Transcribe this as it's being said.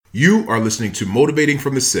You are listening to Motivating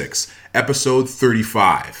from the Six, episode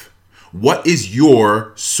 35. What is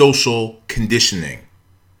your social conditioning?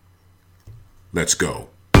 Let's go.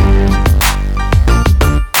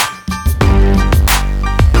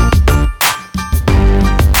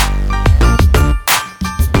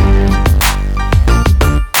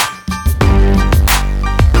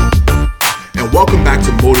 Welcome back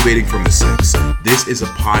to Motivating from the Six. This is a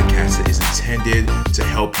podcast that is intended to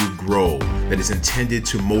help you grow, that is intended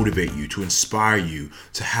to motivate you, to inspire you,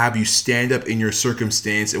 to have you stand up in your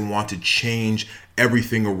circumstance and want to change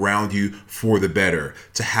everything around you for the better,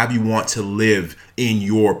 to have you want to live in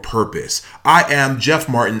your purpose. I am Jeff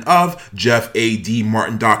Martin of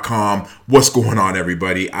JeffADMartin.com. What's going on,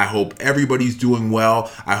 everybody? I hope everybody's doing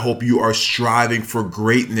well. I hope you are striving for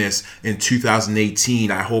greatness in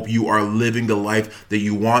 2018. I hope you are living the life that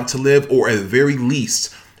you want to live, or at the very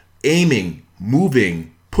least, aiming,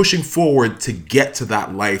 moving, pushing forward to get to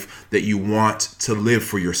that life that you want to live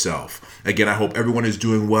for yourself. Again, I hope everyone is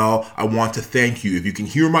doing well. I want to thank you. If you can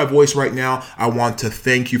hear my voice right now, I want to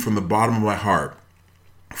thank you from the bottom of my heart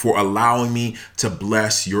for allowing me to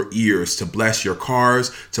bless your ears, to bless your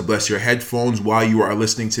cars, to bless your headphones while you are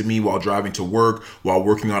listening to me, while driving to work, while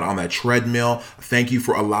working on that treadmill. Thank you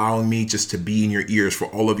for allowing me just to be in your ears. For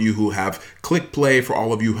all of you who have clicked play, for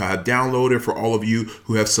all of you who have downloaded, for all of you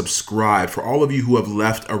who have subscribed, for all of you who have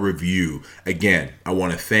left a review. Again, I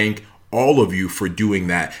want to thank all of you for doing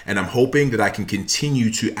that, and I'm hoping that I can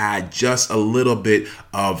continue to add just a little bit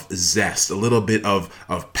of zest, a little bit of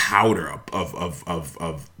powder,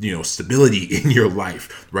 of stability in your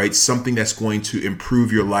life, right? Something that's going to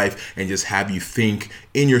improve your life and just have you think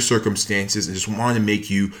in your circumstances and just want to make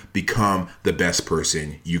you become the best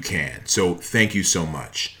person you can. So thank you so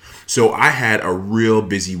much. So I had a real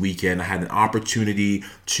busy weekend. I had an opportunity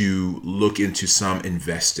to look into some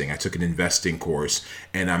investing. I took an investing course,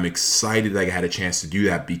 and I'm excited that I had a chance to do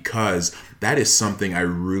that because that is something I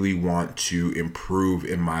really want to improve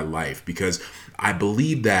in my life, because I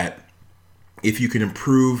believe that if you can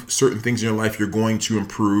improve certain things in your life, you're going to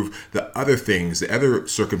improve the other things, the other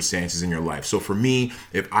circumstances in your life. So for me,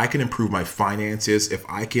 if I can improve my finances, if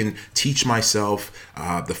I can teach myself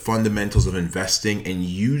the fundamentals of investing and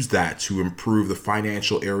use that to improve the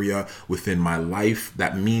financial area within my life,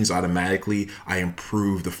 that means automatically I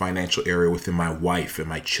improve the financial area within my wife and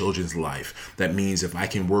my children's life. That means if I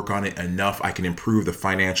can work on it enough, I can improve the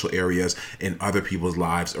financial areas in other people's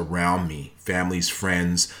lives around me. Families,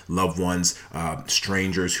 friends, loved ones,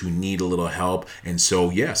 strangers who need a little help. And so,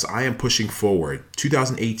 yes, I am pushing forward.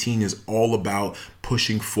 2018 is all about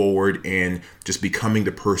pushing forward and just becoming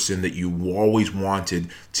the person that you always wanted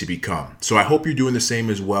to become. So I hope you're doing the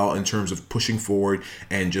same as well in terms of pushing forward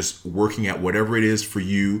and just working at whatever it is for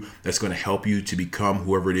you that's going to help you to become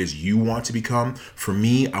whoever it is you want to become. For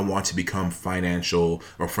me, I want to become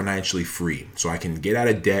financially free, so I can get out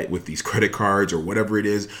of debt with these credit cards or whatever it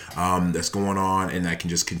is that's going on, and I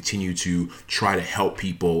can just continue to try to help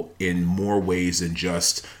people in more ways than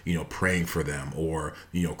just praying for them or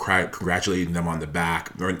congratulating them on the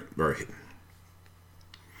back or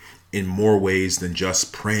in more ways than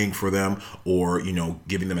just praying for them or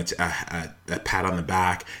giving them a pat on the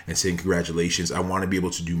back and saying congratulations. I want to be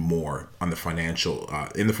able to do more on the financial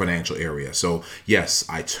in the financial area. So yes,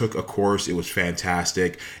 I took a course. It was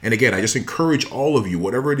fantastic. And again, I just encourage all of you,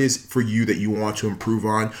 whatever it is for you that you want to improve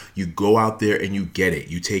on, you go out there and you get it.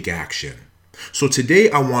 You take action. So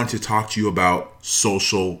today I want to talk to you about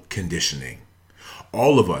social conditioning.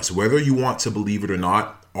 All of us, whether you want to believe it or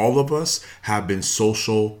not, all of us have been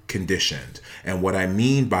social conditioned. And what I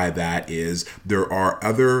mean by that is there are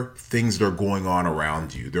other things that are going on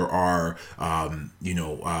around you. There are,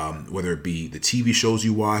 whether it be the TV shows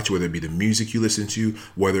you watch, whether it be the music you listen to,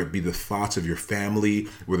 whether it be the thoughts of your family,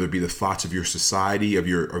 whether it be the thoughts of your society, of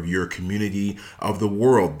your community, of the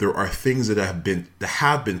world. There are things that have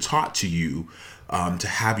been taught to you to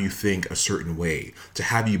have you think a certain way, to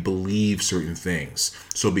have you believe certain things.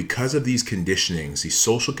 So because of these conditionings, these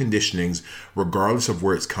social conditionings, regardless of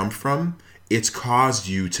where it's come from, it's caused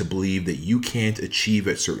you to believe that you can't achieve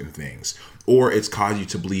at certain things, or it's caused you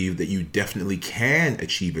to believe that you definitely can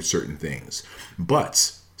achieve at certain things.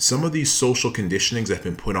 But some of these social conditionings that have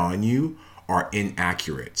been put on you are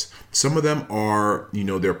inaccurate. Some of them are,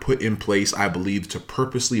 they're put in place, I believe, to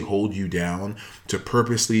purposely hold you down, to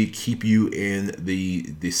purposely keep you in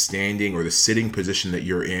the standing or the sitting position that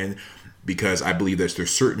you're in, because I believe that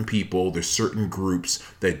there's certain people, there's certain groups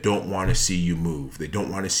that don't want to see you move. They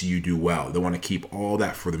don't want to see you do well. They want to keep all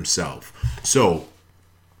that for themselves. So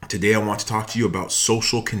today I want to talk to you about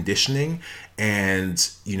social conditioning and,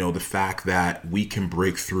 the fact that we can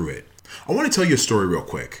break through it. I want to tell you a story real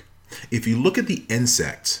quick. If you look at the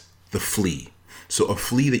insect, the flea, so a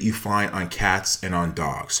flea that you find on cats and on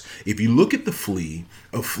dogs, if you look at the flea,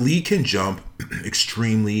 a flea can jump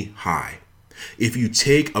extremely high. If you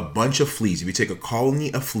take a bunch of fleas, if you take a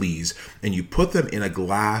colony of fleas and you put them in a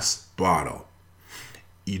glass bottle,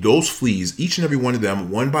 those fleas, each and every one of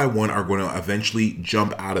them, one by one, are going to eventually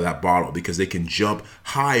jump out of that bottle because they can jump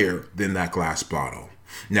higher than that glass bottle.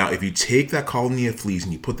 Now, if you take that colony of fleas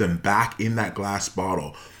and you put them back in that glass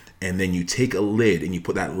bottle, and then you take a lid and you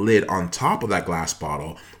put that lid on top of that glass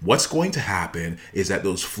bottle, what's going to happen is that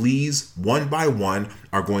those fleas, one by one,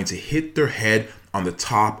 are going to hit their head on the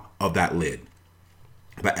top of that lid.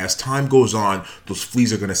 But as time goes on, those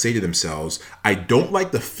fleas are going to say to themselves, I don't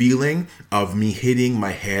like the feeling of me hitting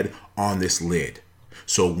my head on this lid.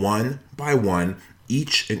 So one by one,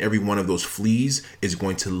 each and every one of those fleas is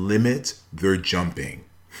going to limit their jumping,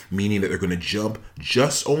 meaning that they're going to jump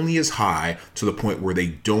just only as high to the point where they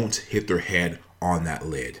don't hit their head on that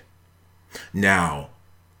lid. Now,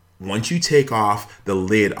 once you take off the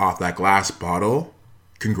lid off that glass bottle,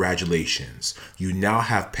 congratulations, you now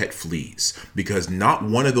have pet fleas, because not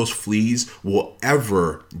one of those fleas will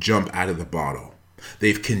ever jump out of the bottle.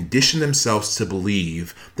 They've conditioned themselves to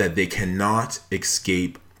believe that they cannot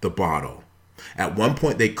escape the bottle. At one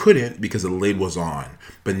point they couldn't because the lid was on,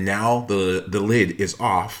 but now the lid is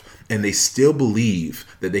off and they still believe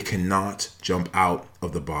that they cannot jump out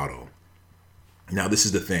of the bottle. Now, this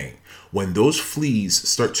is the thing. When those fleas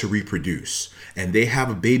start to reproduce and they have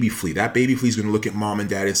a baby flea, that baby flea is going to look at mom and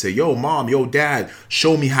dad and say, yo, mom, yo, dad,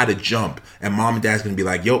 show me how to jump. And mom and dad's going to be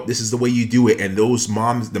like, yo, this is the way you do it. And the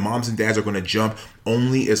moms and dads are going to jump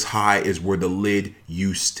only as high as where the lid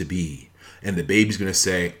used to be. And the baby's going to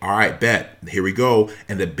say, all right, bet, here we go.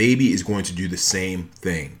 And the baby is going to do the same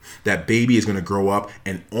thing. That baby is going to grow up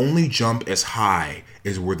and only jump as high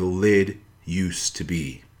as where the lid used to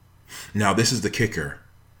be. Now, this is the kicker.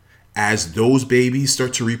 As those babies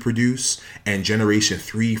start to reproduce and generation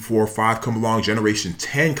 3, 4, 5 come along, generation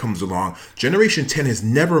 10 comes along, generation 10 has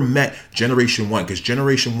never met generation 1 because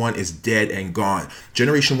generation 1 is dead and gone.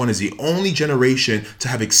 Generation 1 is the only generation to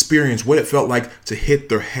have experienced what it felt like to hit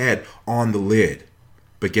their head on the lid.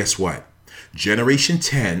 But guess what? Generation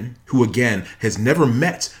 10, who again has never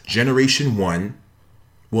met generation 1,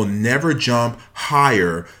 will never jump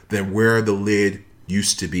higher than where the lid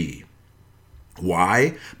used to be.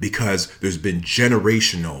 Why? Because there's been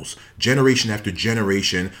generation after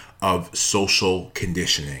generation of social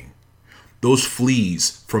conditioning. Those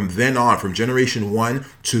fleas from then on, from generation 1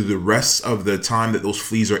 to the rest of the time that those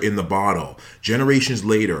fleas are in the bottle, generations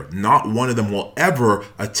later, not one of them will ever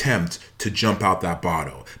attempt to jump out that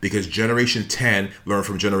bottle because generation 10 learned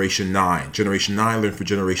from generation 9, generation 9 learned from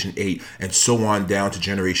generation 8, and so on down to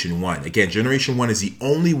generation 1. Again, generation 1 is the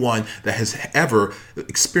only one that has ever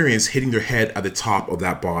experienced hitting their head at the top of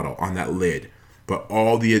that bottle on that lid. But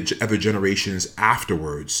all the other generations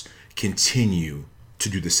afterwards continue to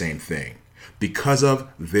do the same thing because of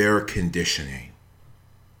their conditioning.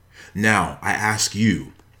 Now, I ask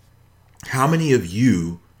you, how many of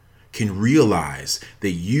you can realize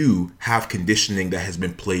that you have conditioning that has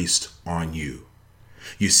been placed on you?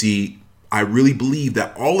 You see, I really believe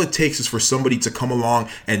that all it takes is for somebody to come along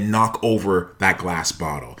and knock over that glass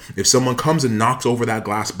bottle. If someone comes and knocks over that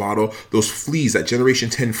glass bottle, those fleas, that generation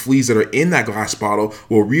 10 fleas that are in that glass bottle,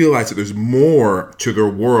 will realize that there's more to their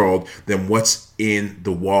world than what's in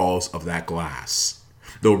the walls of that glass.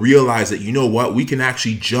 They'll realize that, you know what, we can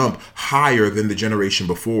actually jump higher than the generation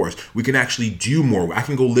before us. We can actually do more. I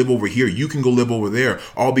can go live over here. You can go live over there,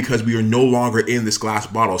 all because we are no longer in this glass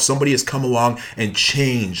bottle. Somebody has come along and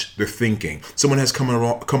changed their thinking. Someone has come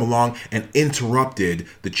along and interrupted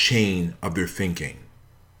the chain of their thinking.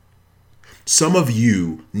 Some of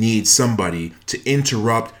you need somebody to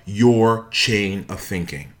interrupt your chain of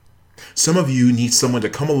thinking. Some of you need someone to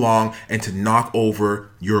come along and to knock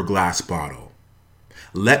over your glass bottle.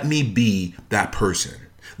 Let me be that person.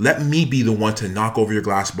 Let me be the one to knock over your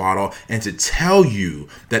glass bottle and to tell you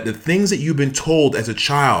that the things that you've been told as a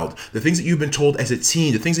child, the things that you've been told as a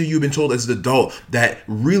teen, the things that you've been told as an adult that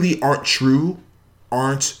really aren't true.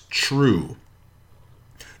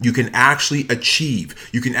 You can actually achieve.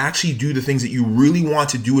 You can actually do the things that you really want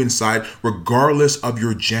to do inside, regardless of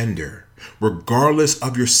your gender, regardless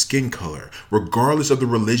of your skin color, regardless of the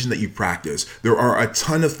religion that you practice. There are a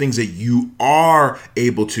ton of things that you are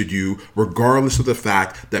able to do, regardless of the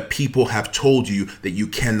fact that people have told you that you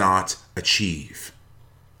cannot achieve.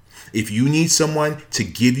 If you need someone to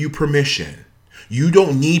give you permission, you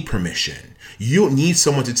don't need permission. You don't need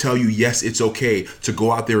someone to tell you, yes, it's okay to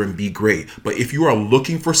go out there and be great. But if you are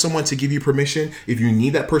looking for someone to give you permission, if you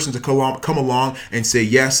need that person to come along and say,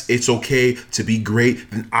 yes, it's okay to be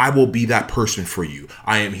great, then I will be that person for you.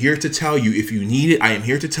 I am here to tell you, if you need it, I am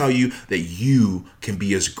here to tell you that you can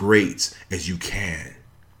be as great as you can.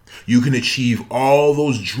 You can achieve all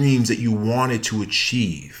those dreams that you wanted to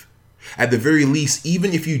achieve. At the very least,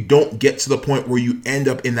 even if you don't get to the point where you end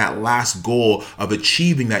up in that last goal of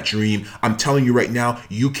achieving that dream, I'm telling you right now,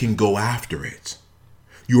 you can go after it.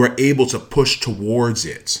 You are able to push towards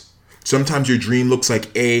it. Sometimes your dream looks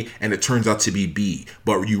like A and it turns out to be B,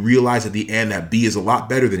 but you realize at the end that B is a lot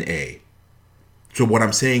better than A. So what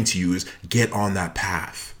I'm saying to you is get on that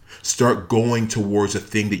path. Start going towards the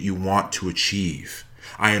thing that you want to achieve.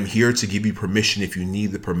 I am here to give you permission if you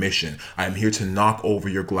need the permission. I am here to knock over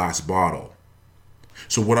your glass bottle.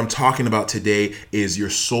 So what I'm talking about today is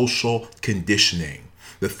your social conditioning.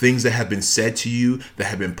 The things that have been said to you, that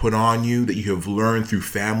have been put on you, that you have learned through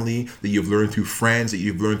family, that you've learned through friends, that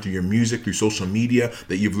you've learned through your music, through social media,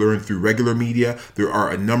 that you've learned through regular media. There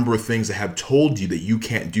are a number of things that have told you that you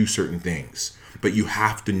can't do certain things, but you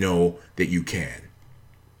have to know that you can.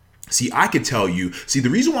 See, I could tell you, the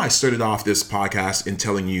reason why I started off this podcast in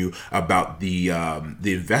telling you about the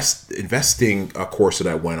investing course that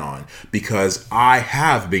I went on, because I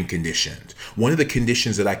have been conditioned. One of the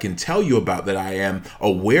conditions that I can tell you about that I am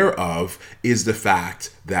aware of is the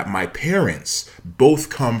fact that my parents both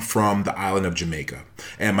come from the island of Jamaica.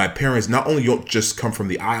 And my parents not only don't just come from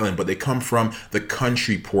the island, but they come from the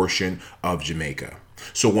country portion of Jamaica.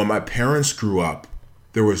 So when my parents grew up,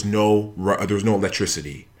 there was no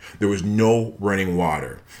electricity. There was no running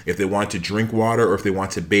water. If they wanted to drink water or if they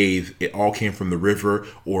wanted to bathe, it all came from the river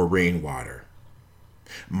or rainwater.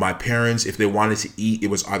 My parents, if they wanted to eat, it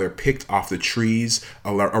was either picked off the trees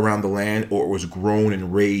around the land or it was grown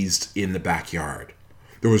and raised in the backyard.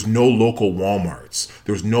 There was no local Walmarts.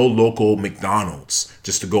 There was no local McDonald's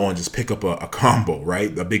just to go and just pick up a combo,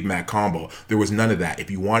 right? A Big Mac combo. There was none of that.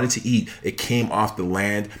 If you wanted to eat, it came off the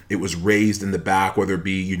land. It was raised in the back, whether it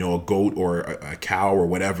be, a goat or a cow or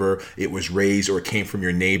whatever. It was raised or it came from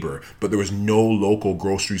your neighbor. But there was no local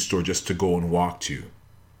grocery store just to go and walk to.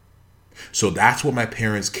 So that's what my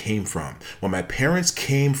parents came from. When my parents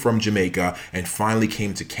came from Jamaica and finally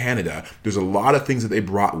came to Canada, there's a lot of things that they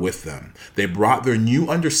brought with them. They brought their new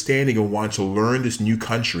understanding and wanted to learn this new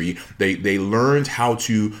country. They learned how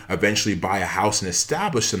to eventually buy a house and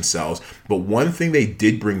establish themselves. But one thing they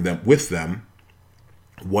did bring them with them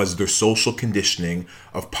was their social conditioning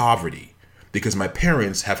of poverty. Because my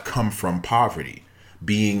parents have come from poverty,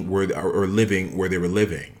 being living where they were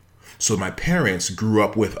living. So my parents grew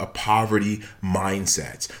up with a poverty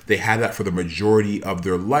mindset. They had that for the majority of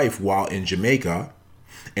their life while in Jamaica.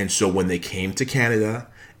 And so when they came to Canada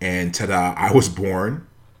and ta-da, I was born,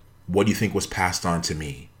 what do you think was passed on to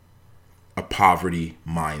me? A poverty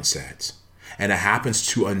mindset. And it happens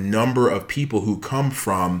to a number of people who come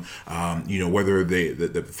from, whether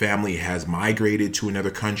the family has migrated to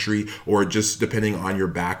another country or just depending on your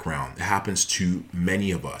background. It happens to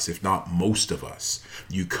many of us, if not most of us.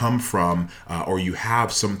 You come from or you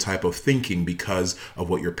have some type of thinking because of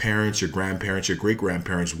what your parents, your grandparents, your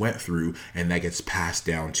great-grandparents went through, and that gets passed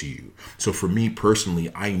down to you. So for me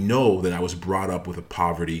personally, I know that I was brought up with a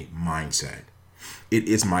poverty mindset. It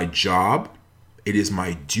is my job, it is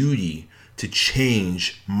my duty to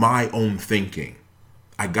change my own thinking.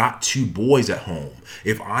 I got 2 boys at home.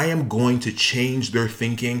 If I am going to change their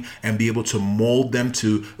thinking and be able to mold them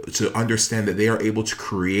to understand that they are able to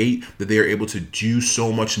create, that they are able to do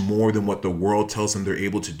so much more than what the world tells them they're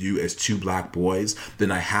able to do as 2 black boys, then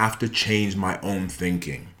I have to change my own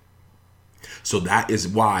thinking. So that is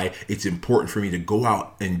why it's important for me to go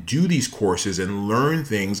out and do these courses and learn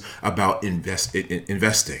things about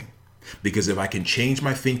investing. Because if I can change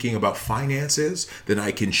my thinking about finances, then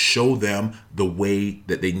I can show them the way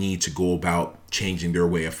that they need to go about changing their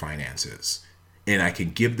way of finances. And I can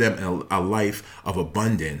give them a life of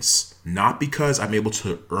abundance, not because I'm able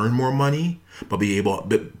to earn more money, but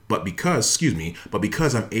because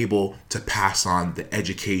I'm able to pass on the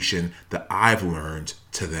education that I've learned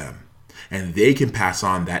to them. And they can pass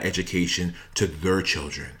on that education to their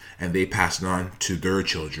children. And they pass it on to their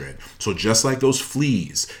children. So just like those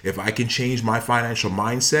fleas, if I can change my financial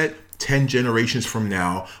mindset, 10 generations from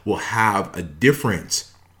now will have a different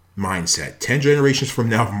mindset. 10 generations from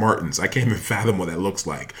now of Martins, I can't even fathom what that looks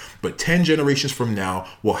like. But 10 generations from now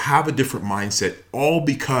will have a different mindset, all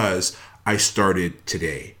because I started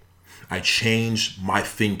today. I changed my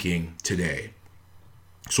thinking today.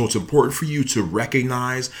 So it's important for you to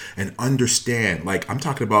recognize and understand, like I'm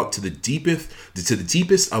talking about to the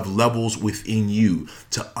deepest of levels within you,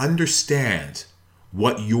 to understand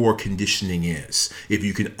what your conditioning is. If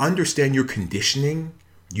you can understand your conditioning,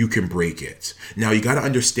 you can break it. Now you got to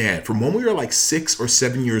understand, from when we were like 6 or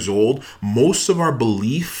 7 years old, most of our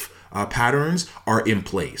belief patterns are in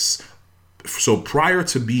place. So prior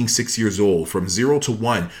to being 6 years old, from 0 to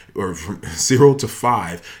 1 or from 0 to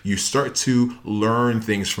 5, you start to learn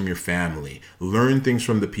things from your family, learn things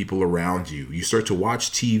from the people around you. You start to watch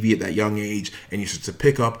TV at that young age and you start to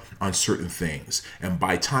pick up on certain things. And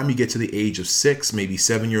by the time you get to the age of 6, maybe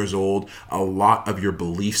 7 years old, a lot of your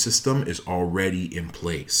belief system is already in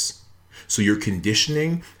place. So your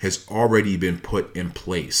conditioning has already been put in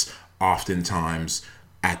place, oftentimes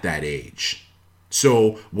at that age.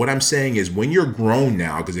 So what I'm saying is, when you're grown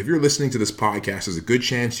now, because if you're listening to this podcast, there's a good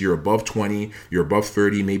chance you're above 20, you're above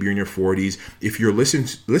 30, maybe you're in your 40s. If you're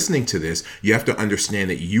listening to this, you have to understand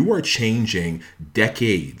that you are changing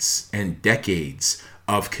decades and decades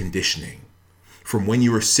of conditioning from when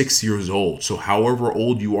you were 6 years old. So however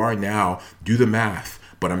old you are now, do the math.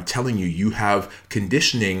 But I'm telling you, you have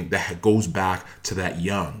conditioning that goes back to that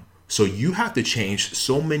young. So you have to change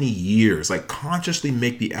so many years, like consciously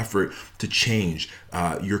make the effort to change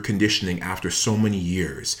your conditioning after so many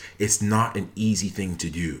years. It's not an easy thing to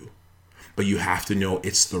do, but you have to know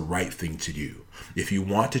it's the right thing to do. If you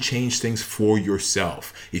want to change things for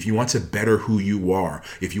yourself, if you want to better who you are,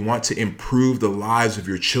 if you want to improve the lives of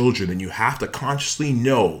your children, then you have to consciously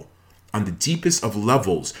know, on the deepest of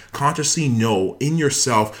levels, consciously know in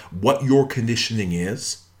yourself what your conditioning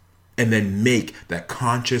is, and then make that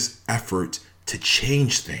conscious effort to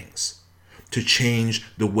change things, to change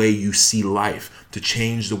the way you see life, to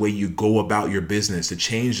change the way you go about your business, to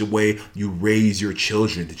change the way you raise your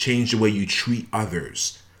children, to change the way you treat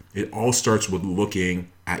others. It all starts with looking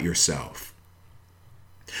at yourself.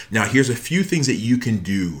 Now, here's a few things that you can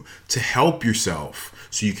do to help yourself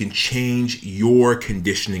so you can change your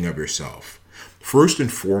conditioning of yourself. First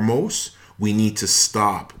and foremost, we need to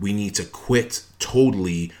stop. We need to quit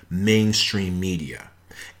totally mainstream media.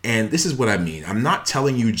 And this is what I mean. I'm not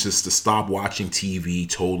telling you just to stop watching TV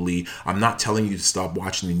totally. I'm not telling you to stop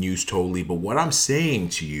watching the news totally. But what I'm saying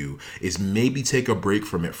to you is maybe take a break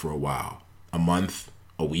from it for a while, a month,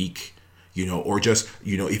 a week, or just,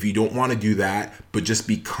 if you don't want to do that, but just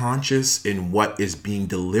be conscious in what is being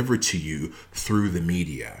delivered to you through the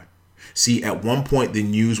media. See, at one point, the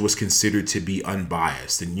news was considered to be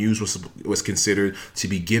unbiased. The news was considered to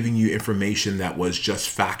be giving you information that was just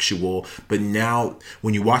factual. But now,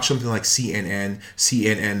 when you watch something like CNN,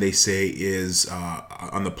 they say is,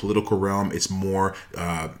 on the political realm, it's more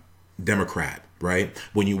Democrat, right?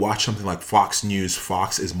 When you watch something like Fox News,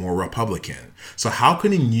 Fox is more Republican. So how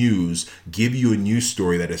can a news give you a news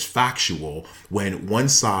story that is factual when one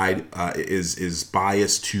side is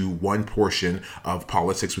biased to one portion of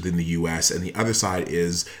politics within the U.S. and the other side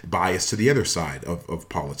is biased to the other side of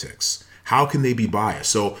politics? How can they be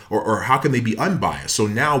biased? So, or how can they be unbiased? So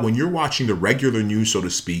now when you're watching the regular news, so to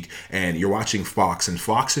speak, and you're watching Fox, and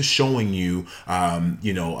Fox is showing you,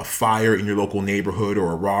 a fire in your local neighborhood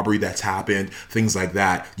or a robbery that's happened, things like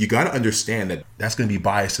that, you got to understand that that's going to be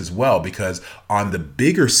biased as well, because on the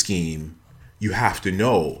bigger scheme, you have to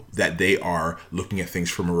know that they are looking at things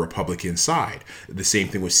from a Republican side. The same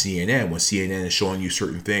thing with CNN. When CNN is showing you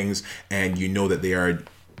certain things and you know that they are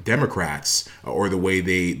Democrats, or the way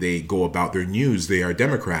they go about their news, they are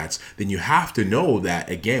Democrats, then you have to know that,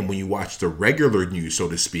 again, when you watch the regular news, so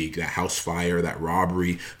to speak, that house fire, that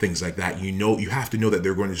robbery, things like that, you have to know that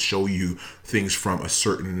they're going to show you things from a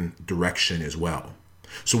certain direction as well.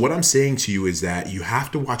 So what I'm saying to you is that you have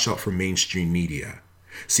to watch out for mainstream media.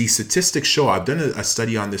 See, statistics show, I've done a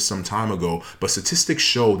study on this some time ago, but statistics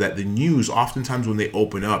show that the news, oftentimes when they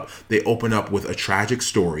open up with a tragic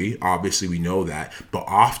story. Obviously, we know that, but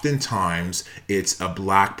oftentimes it's a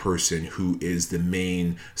Black person who is the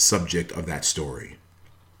main subject of that story.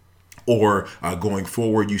 Or going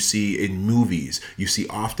forward, you see in movies, you see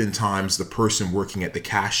oftentimes the person working at the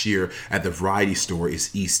cashier at the variety store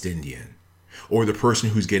is East Indian. Or the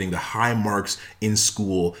person who's getting the high marks in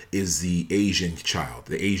school is the Asian child,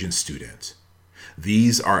 the Asian student.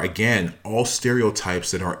 These are, again, all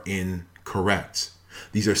stereotypes that are incorrect.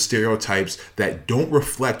 These are stereotypes that don't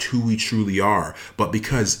reflect who we truly are. But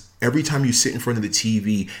because every time you sit in front of the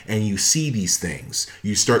TV and you see these things,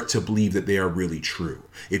 you start to believe that they are really true.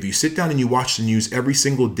 If you sit down and you watch the news every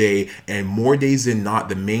single day, and more days than not,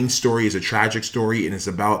 the main story is a tragic story and it's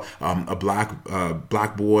about a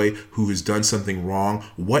black boy who has done something wrong,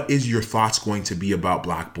 what is your thoughts going to be about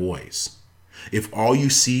Black boys? If all you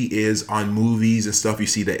see is on movies and stuff, you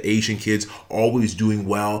see that Asian kids always doing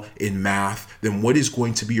well in math, then what is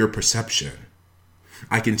going to be your perception?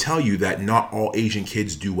 I can tell you that not all Asian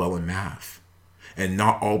kids do well in math. And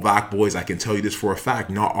not all black boys, I can tell you this for a fact,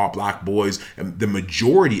 not all black boys, and the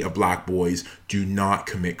majority of black boys do not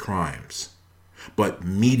commit crimes. But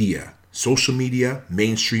media, social media,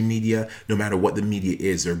 mainstream media, no matter what the media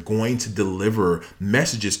is, they're going to deliver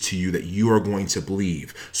messages to you that you are going to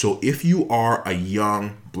believe. So if you are a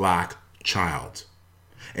young black child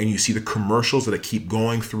and you see the commercials that keep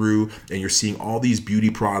going through and you're seeing all these beauty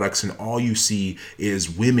products and all you see is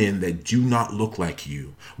women that do not look like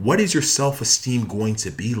you, what is your self-esteem going to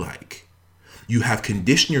be like? You have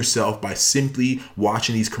conditioned yourself by simply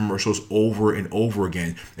watching these commercials over and over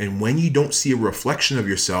again. And when you don't see a reflection of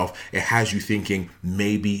yourself, it has you thinking,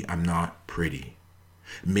 maybe I'm not pretty.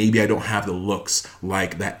 Maybe I don't have the looks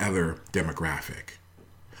like that other demographic.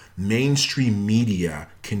 Mainstream media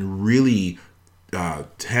can really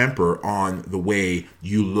tamper on the way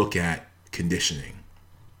you look at conditioning.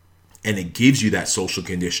 And it gives you that social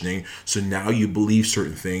conditioning. So now you believe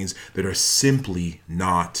certain things that are simply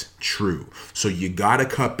not true. So you got to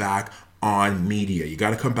cut back on media. You got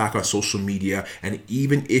to come back on social media. And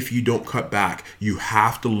even if you don't cut back, you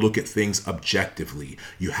have to look at things objectively.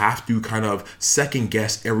 You have to kind of second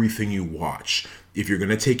guess everything you watch. If you're going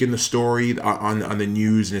to take in the story on the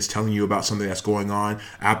news and it's telling you about something that's going on,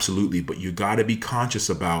 absolutely. But you got to be conscious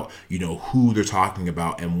about, who they're talking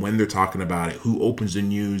about and when they're talking about it, who opens the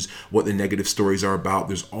news, what the negative stories are about.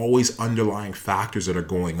 There's always underlying factors that are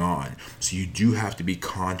going on. So you do have to be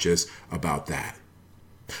conscious about that.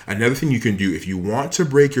 Another thing you can do, if you want to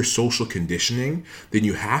break your social conditioning, then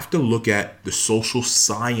you have to look at the social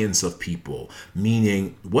science of people,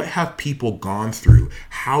 meaning what have people gone through?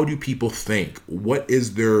 How do people think? What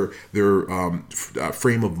is their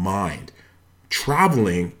frame of mind?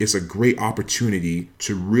 Traveling is a great opportunity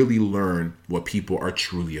to really learn what people are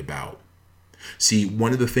truly about. See,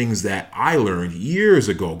 one of the things that I learned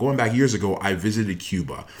going back years ago, I visited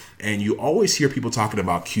Cuba. And you always hear people talking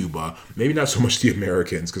about Cuba, maybe not so much the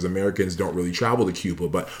Americans, because Americans don't really travel to Cuba,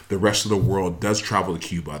 but the rest of the world does travel to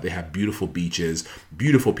Cuba. They have beautiful beaches,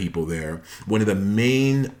 beautiful people there. One of the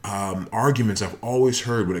main arguments I've always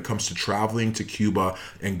heard when it comes to traveling to Cuba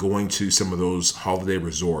and going to some of those holiday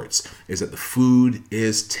resorts is that the food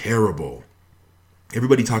is terrible.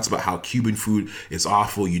 Everybody talks about how Cuban food is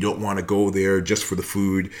awful. You don't want to go there just for the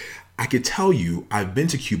food. I could tell you, I've been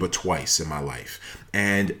to Cuba twice in my life.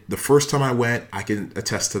 And the first time I went, I can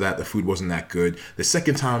attest to that. The food wasn't that good. The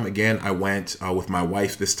second time, again, I went with my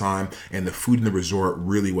wife this time, and the food in the resort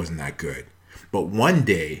really wasn't that good. But one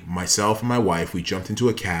day, myself and my wife, we jumped into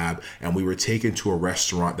a cab and we were taken to a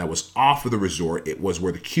restaurant that was off of the resort. It was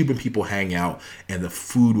where the Cuban people hang out, and the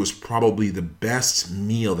food was probably the best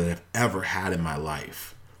meal that I've ever had in my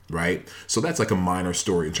life. Right? So that's like a minor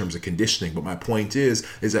story in terms of conditioning. But my point is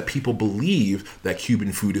that people believe that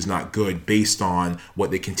Cuban food is not good based on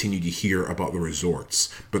what they continue to hear about the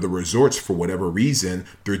resorts. But the resorts, for whatever reason,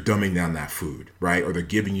 they're dumbing down that food, right? Or they're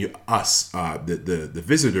giving us, the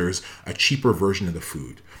visitors, a cheaper version of the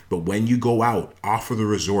food. But when you go out off of the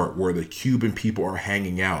resort where the Cuban people are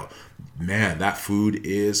hanging out, man, that food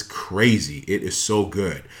is crazy. It is so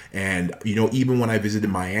good. And, even when I visited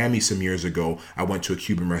Miami some years ago, I went to a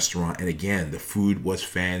Cuban restaurant. And again, the food was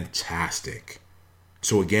fantastic.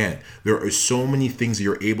 So again, there are so many things that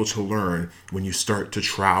you're able to learn when you start to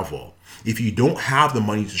travel. If you don't have the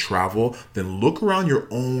money to travel, then look around your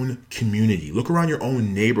own community. Look around your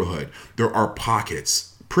own neighborhood. There are pockets.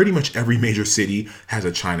 Pretty much every major city has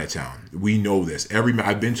a Chinatown. We know this.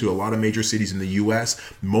 I've been to a lot of major cities in the US.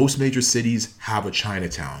 Most major cities have a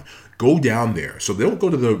Chinatown. Go down there. So they don't go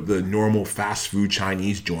to the normal fast food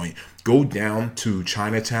Chinese joint. Go down to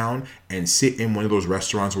Chinatown and sit in one of those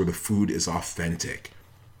restaurants where the food is authentic.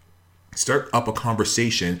 Start up a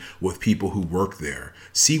conversation with people who work there.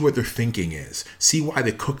 See what their thinking is. See why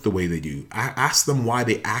they cook the way they do. Ask them why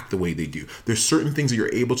they act the way they do. There's certain things that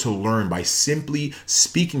you're able to learn by simply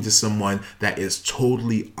speaking to someone that is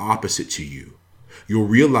totally opposite to you. You'll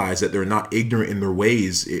realize that they're not ignorant in their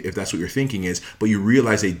ways, if that's what your thinking is, but you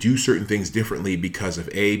realize they do certain things differently because of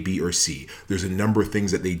A, B, or C. There's a number of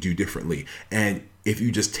things that they do differently. And if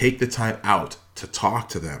you just take the time out to talk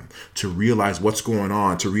to them, to realize what's going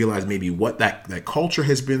on, to realize maybe what that culture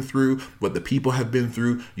has been through, what the people have been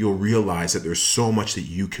through, you'll realize that there's so much that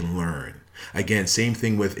you can learn. Again, same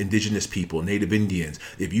thing with indigenous people, Native Indians.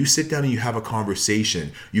 If you sit down and you have a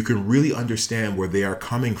conversation, you can really understand where they are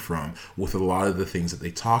coming from with a lot of the things that they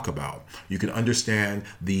talk about. You can understand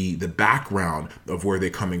the background of where they're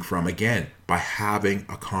coming from, again, by having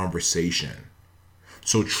a conversation.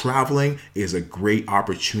 So traveling is a great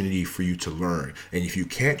opportunity for you to learn. And if you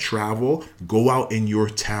can't travel, go out in your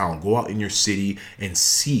town, go out in your city and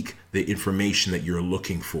seek the information that you're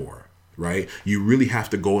looking for, right? You really have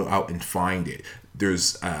to go out and find it.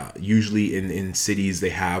 There's usually in cities they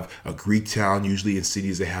have a Greek town. Usually in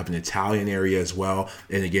cities they have an Italian area as well.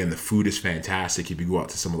 And again, the food is fantastic if you go out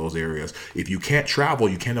to some of those areas. If you can't travel,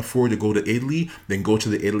 you can't afford to go to Italy, then go to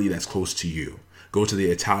the Italy that's close to you. Go to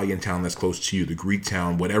the Italian town that's close to you, the Greek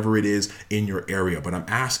town, whatever it is in your area. But I'm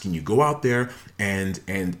asking you, go out there and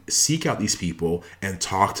seek out these people and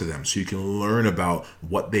talk to them so you can learn about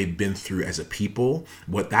what they've been through as a people,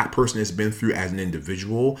 what that person has been through as an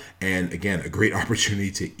individual, and again, a great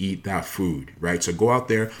opportunity to eat that food, right? So go out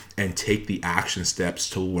there and take the action steps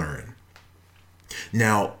to learn.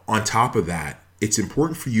 Now, on top of that, it's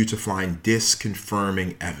important for you to find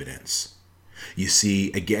disconfirming evidence. You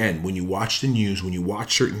see, again, when you watch the news, when you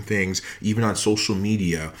watch certain things, even on social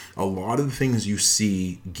media, a lot of the things you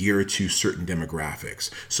see gear to certain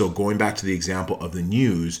demographics. So going back to the example of the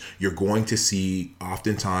news, you're going to see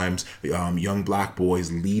oftentimes young black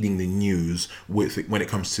boys leading the news when it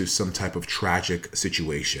comes to some type of tragic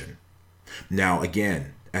situation. Now,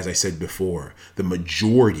 again, as I said before, the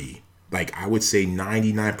majority, like I would say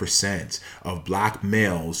 99% of black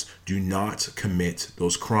males do not commit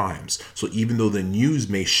those crimes. So even though the news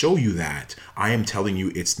may show you that, I am telling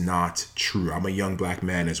you it's not true. I'm a young black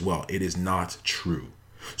man as well. It is not true.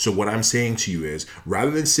 So what I'm saying to you is,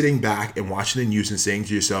 rather than sitting back and watching the news and saying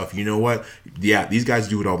to yourself, you know what? Yeah, these guys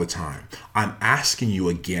do it all the time. I'm asking you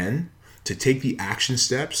again to take the action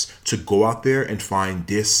steps to go out there and find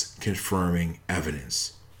disconfirming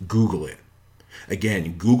evidence. Google it.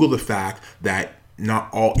 Again, Google the fact that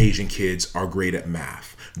not all Asian kids are great at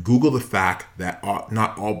math. Google the fact that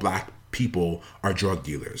not all black people are drug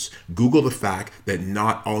dealers. Google the fact that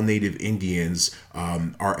not all Native Indians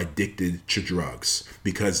are addicted to drugs,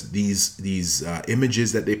 because these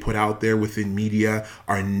images that they put out there within media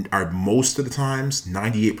are most of the times,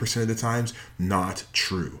 98% of the times, not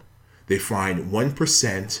true. They find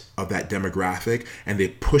 1% of that demographic and they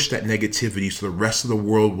push that negativity so the rest of the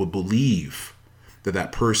world will believe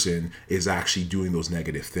that person is actually doing those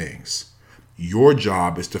negative things. Your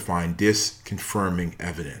job is to find disconfirming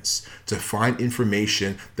evidence, to find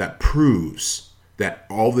information that proves that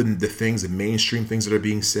all the things, the mainstream things that are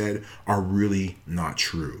being said are really not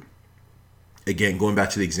true. Again, going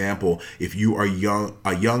back to the example, if you are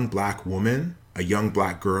a young black woman, a young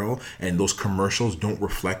black girl, and those commercials don't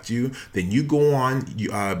reflect you, then you go on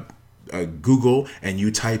Google and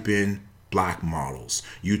you type in black models.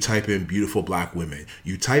 You type in beautiful black women.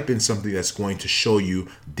 You type in something that's going to show you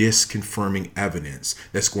disconfirming evidence,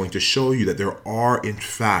 that's going to show you that there are, in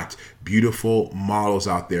fact, beautiful models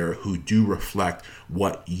out there who do reflect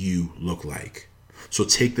what you look like. So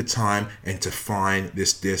take the time and to find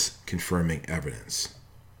this disconfirming evidence.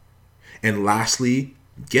 And lastly,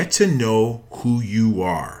 get to know who you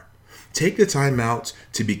are. Take the time out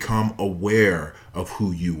to become aware of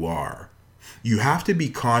who you are. You have to be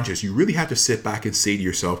conscious. You really have to sit back and say to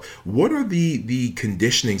yourself, what are the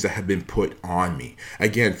conditionings that have been put on me?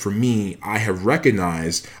 Again, for me, I have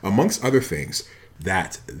recognized, amongst other things,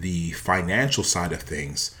 that the financial side of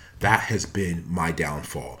things, that has been my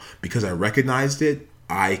downfall. Because I recognized it,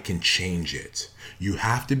 I can change it. You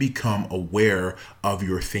have to become aware of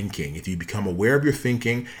your thinking. If you become aware of your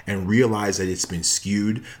thinking and realize that it's been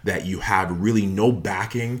skewed, that you have really no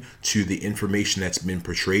backing to the information that's been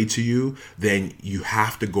portrayed to you, then you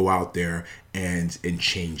have to go out there and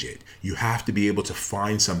change it. You have to be able to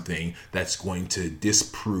find something that's going to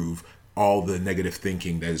disprove all the negative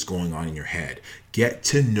thinking that is going on in your head. Get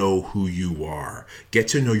to know who you are. Get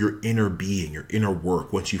to know your inner being, your inner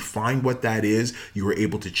work. Once you find what that is, you are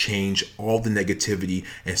able to change all the negativity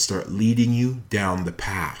and start leading you down the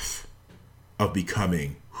path of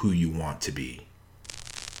becoming who you want to be.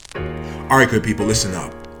 All right, good people, listen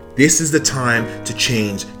up. This is the time to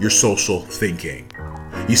change your social thinking.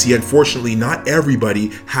 You see, unfortunately, not everybody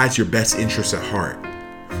has your best interests at heart.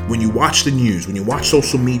 When you watch the news, when you watch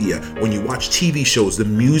social media, when you watch TV shows, the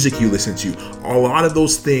music you listen to, a lot of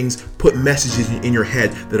those things put messages in your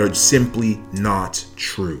head that are simply not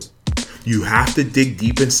true. You have to dig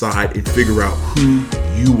deep inside and figure out who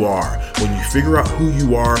you are. When you figure out who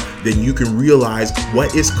you are, then you can realize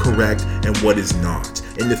what is correct and what is not.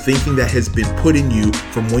 And the thinking that has been put in you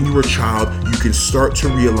from when you were a child, you can start to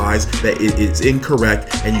realize that it is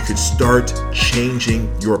incorrect and you can start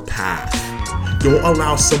changing your path. Don't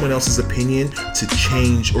allow someone else's opinion to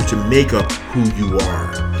change or to make up who you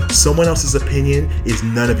are. Someone else's opinion is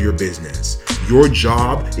none of your business. Your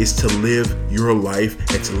job is to live your life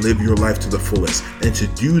and to live your life to the fullest. And to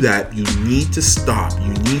do that, you need to stop.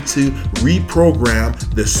 You need to reprogram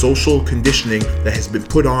the social conditioning that has been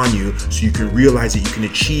put on you so you can realize that you can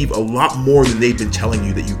achieve a lot more than they've been telling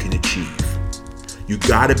you that you can achieve. You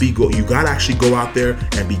gotta actually go out there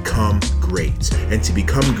and become great. And to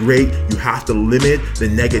become great, you have to limit the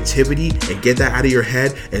negativity and get that out of your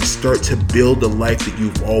head and start to build the life that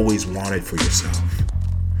you've always wanted for yourself.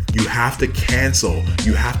 You have to cancel,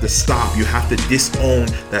 you have to stop, you have to disown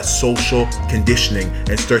that social conditioning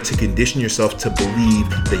and start to condition yourself to believe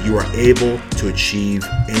that you are able to achieve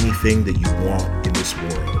anything that you want in this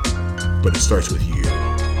world. But it starts with you.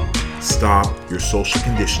 Stop your social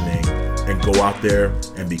conditioning and go out there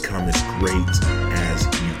and become as great as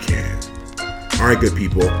you can. All right, good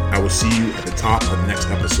people. I will see you at the top of the next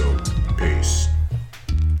episode. Peace.